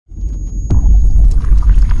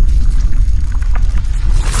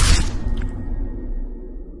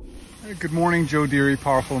Good morning, Joe Deary,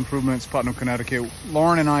 Powerful Improvements, Putnam, Connecticut.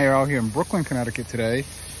 Lauren and I are out here in Brooklyn, Connecticut today,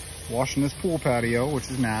 washing this pool patio,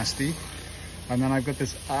 which is nasty. And then I've got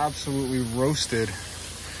this absolutely roasted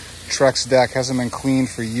Trex deck, hasn't been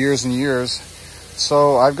cleaned for years and years.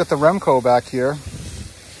 So I've got the Remco back here.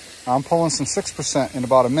 I'm pulling some 6% in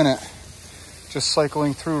about a minute, just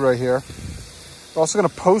cycling through right here. We're also gonna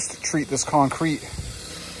post-treat this concrete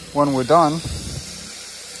when we're done.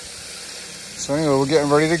 So anyway, we're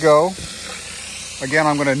getting ready to go. Again,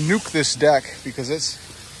 I'm gonna nuke this deck because it's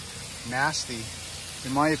nasty.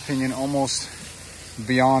 In my opinion, almost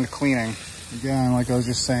beyond cleaning. Again, like I was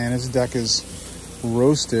just saying, this deck is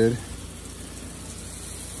roasted.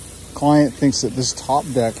 Client thinks that this top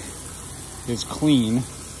deck is clean.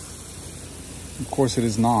 Of course it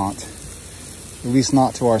is not, at least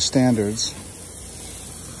not to our standards.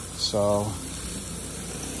 So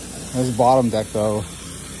this bottom deck though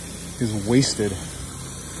is wasted.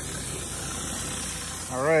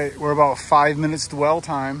 All right, we're about 5 minutes dwell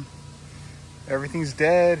time. Everything's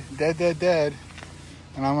dead.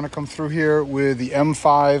 And I'm gonna come through here with the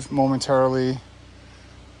M5 momentarily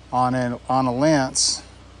on a Lance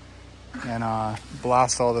and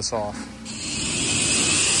blast all this off.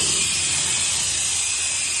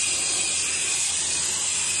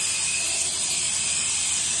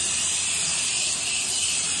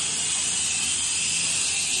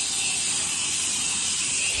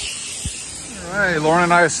 All right, Lauren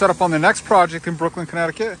and I are set up on the next project in Brooklyn,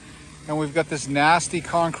 Connecticut, and we've got this nasty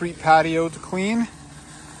concrete patio to clean.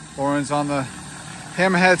 Lauren's on the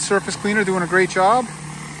Hammerhead surface cleaner doing a great job.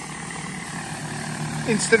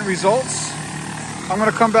 Instant results. I'm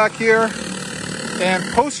gonna come back here and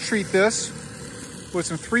post-treat this with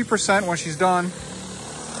some 3% when she's done.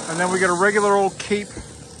 And then we get a regular old Cape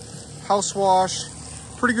house wash.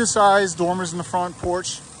 Pretty good size, dormers in the front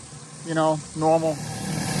porch, you know, normal.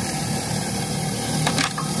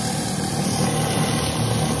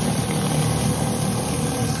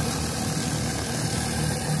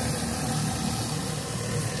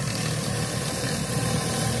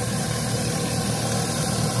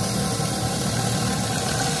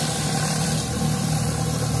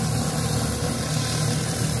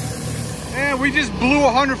 We just blew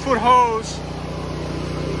a 100-foot hose.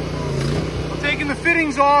 I'm taking the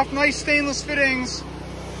fittings off, nice stainless fittings.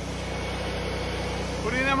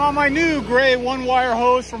 Putting them on my new gray one-wire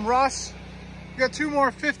hose from Russ. We got 2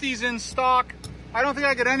 more 50s in stock. I don't think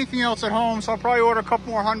I got anything else at home, so I'll probably order a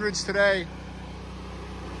couple more 100s today.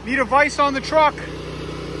 Need a vise on the truck.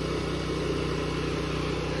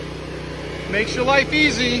 Makes your life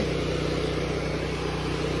easy.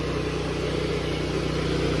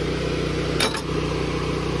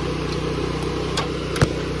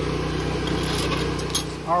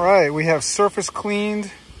 All right, we have surface cleaned,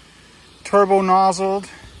 turbo nozzled,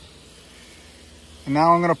 and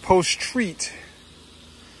now I'm gonna post-treat.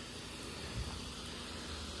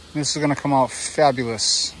 This is gonna come out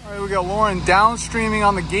fabulous. All right, we got Lauren downstreaming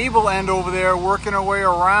on the gable end over there, working her way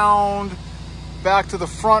around back to the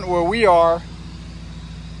front where we are.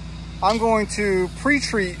 I'm going to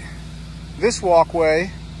pre-treat this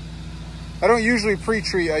walkway. I don't usually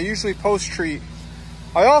pre-treat, I usually post-treat.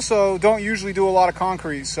 I also don't usually do a lot of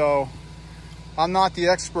concrete, so I'm not the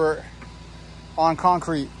expert on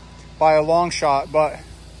concrete by a long shot, but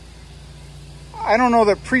I don't know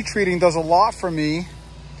that pre-treating does a lot for me.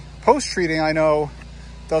 Post-treating, I know,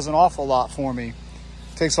 does an awful lot for me.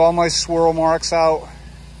 Takes all my swirl marks out,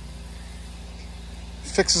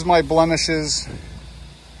 fixes my blemishes.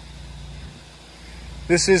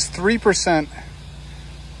 This is 3%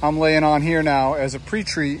 I'm laying on here now as a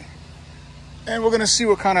pre-treat. And we're gonna see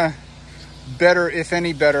what kind of better, if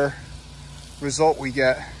any better, result we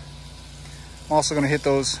get. I'm also gonna hit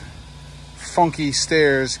those funky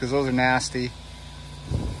stairs because those are nasty.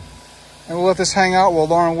 And we'll let this hang out while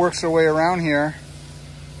Lauren works her way around here.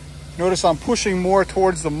 Notice I'm pushing more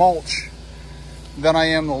towards the mulch than I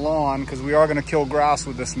am the lawn because we are gonna kill grass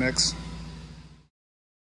with this mix.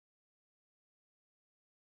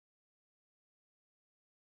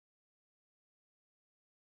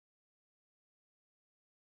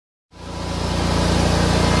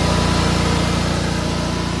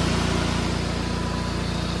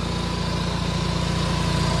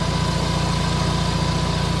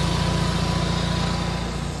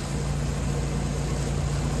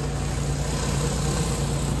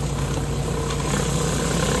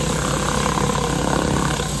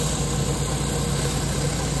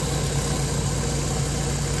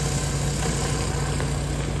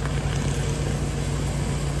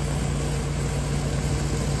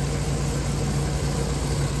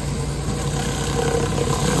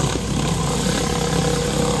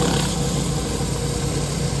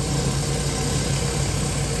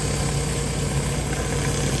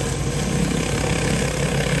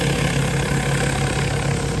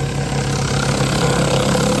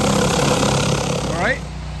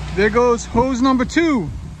 There goes hose number 2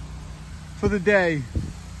 for the day.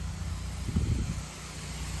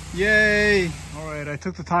 Yay. All right, I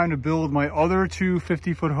took the time to build my other 2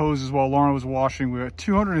 50-foot hoses while Lauren was washing. We're at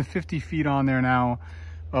 250 feet on there now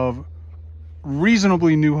of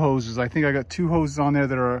reasonably new hoses. I think I got 2 hoses on there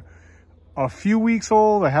that are a few weeks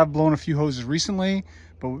old. I have blown a few hoses recently,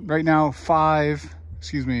 but right now 4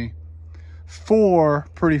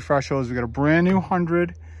 pretty fresh hoses. We got a brand new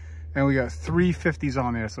 100 and we got 3 50s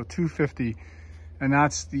on there, so 250. And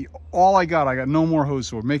that's all I got. I got no more hoses.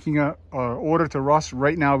 So we're making a order to Russ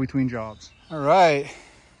right now between jobs. All right.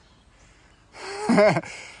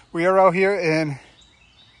 We are out here in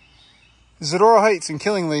Zadora Heights in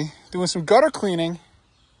Killingly doing some gutter cleaning.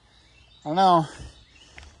 I don't know.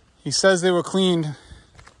 He says they were cleaned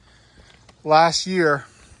last year.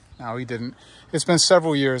 No, he didn't. It's been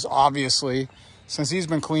several years, obviously, since he's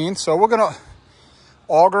been cleaned. So we're gonna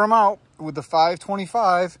auger him out with the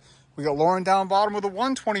 525. We got Lauren down bottom with a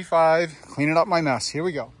 125, cleaning up my mess. Here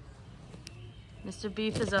we go. Mr.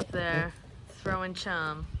 Beef is up there throwing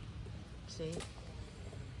chum. See?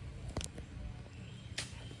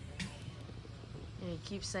 And he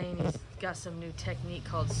keeps saying he's got some new technique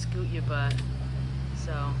called scoot your butt.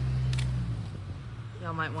 So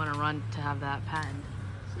y'all might want to run to have that patent.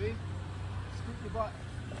 See? Scoot your butt.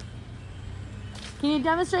 Can you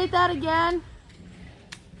demonstrate that again?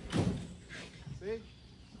 See?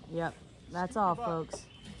 Yep, that's all, folks.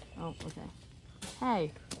 Oh, okay.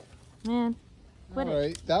 Hey, man, quit it. All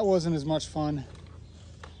right, that wasn't as much fun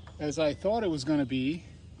as I thought it was going to be.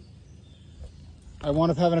 I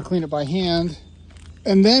wound up having to clean it by hand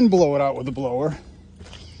and then blow it out with the blower,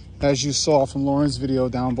 as you saw from Lauren's video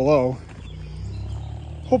down below.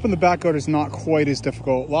 Hoping the back gutter is not quite as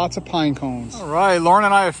difficult. Lots of pine cones. All right, Lauren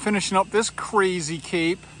and I are finishing up this crazy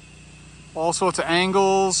cape. All sorts of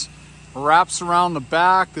angles. Wraps around the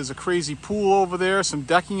back. There's a crazy pool over there, some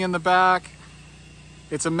decking in the back.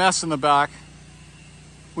 It's a mess in the back.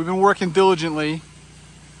 We've been working diligently.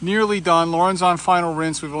 Nearly done. Lauren's on final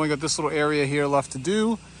rinse. We've only got this little area here left to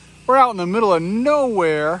do. We're out in the middle of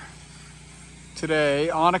nowhere today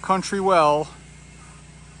on a country well,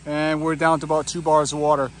 and we're down to about 2 bars of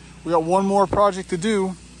water. We got one more project to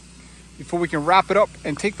do before we can wrap it up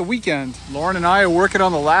and take the weekend. Lauren and I are working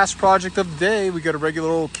on the last project of the day. We got a regular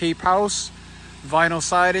old Cape house, vinyl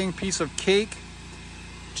siding, piece of cake,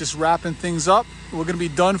 just wrapping things up. We're gonna be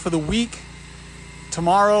done for the week.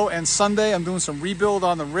 Tomorrow and Sunday, I'm doing some rebuild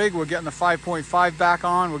on the rig. We're getting the 5.5 back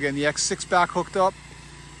on. We're getting the X6 back hooked up.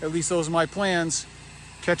 At least those are my plans.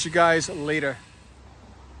 Catch you guys later.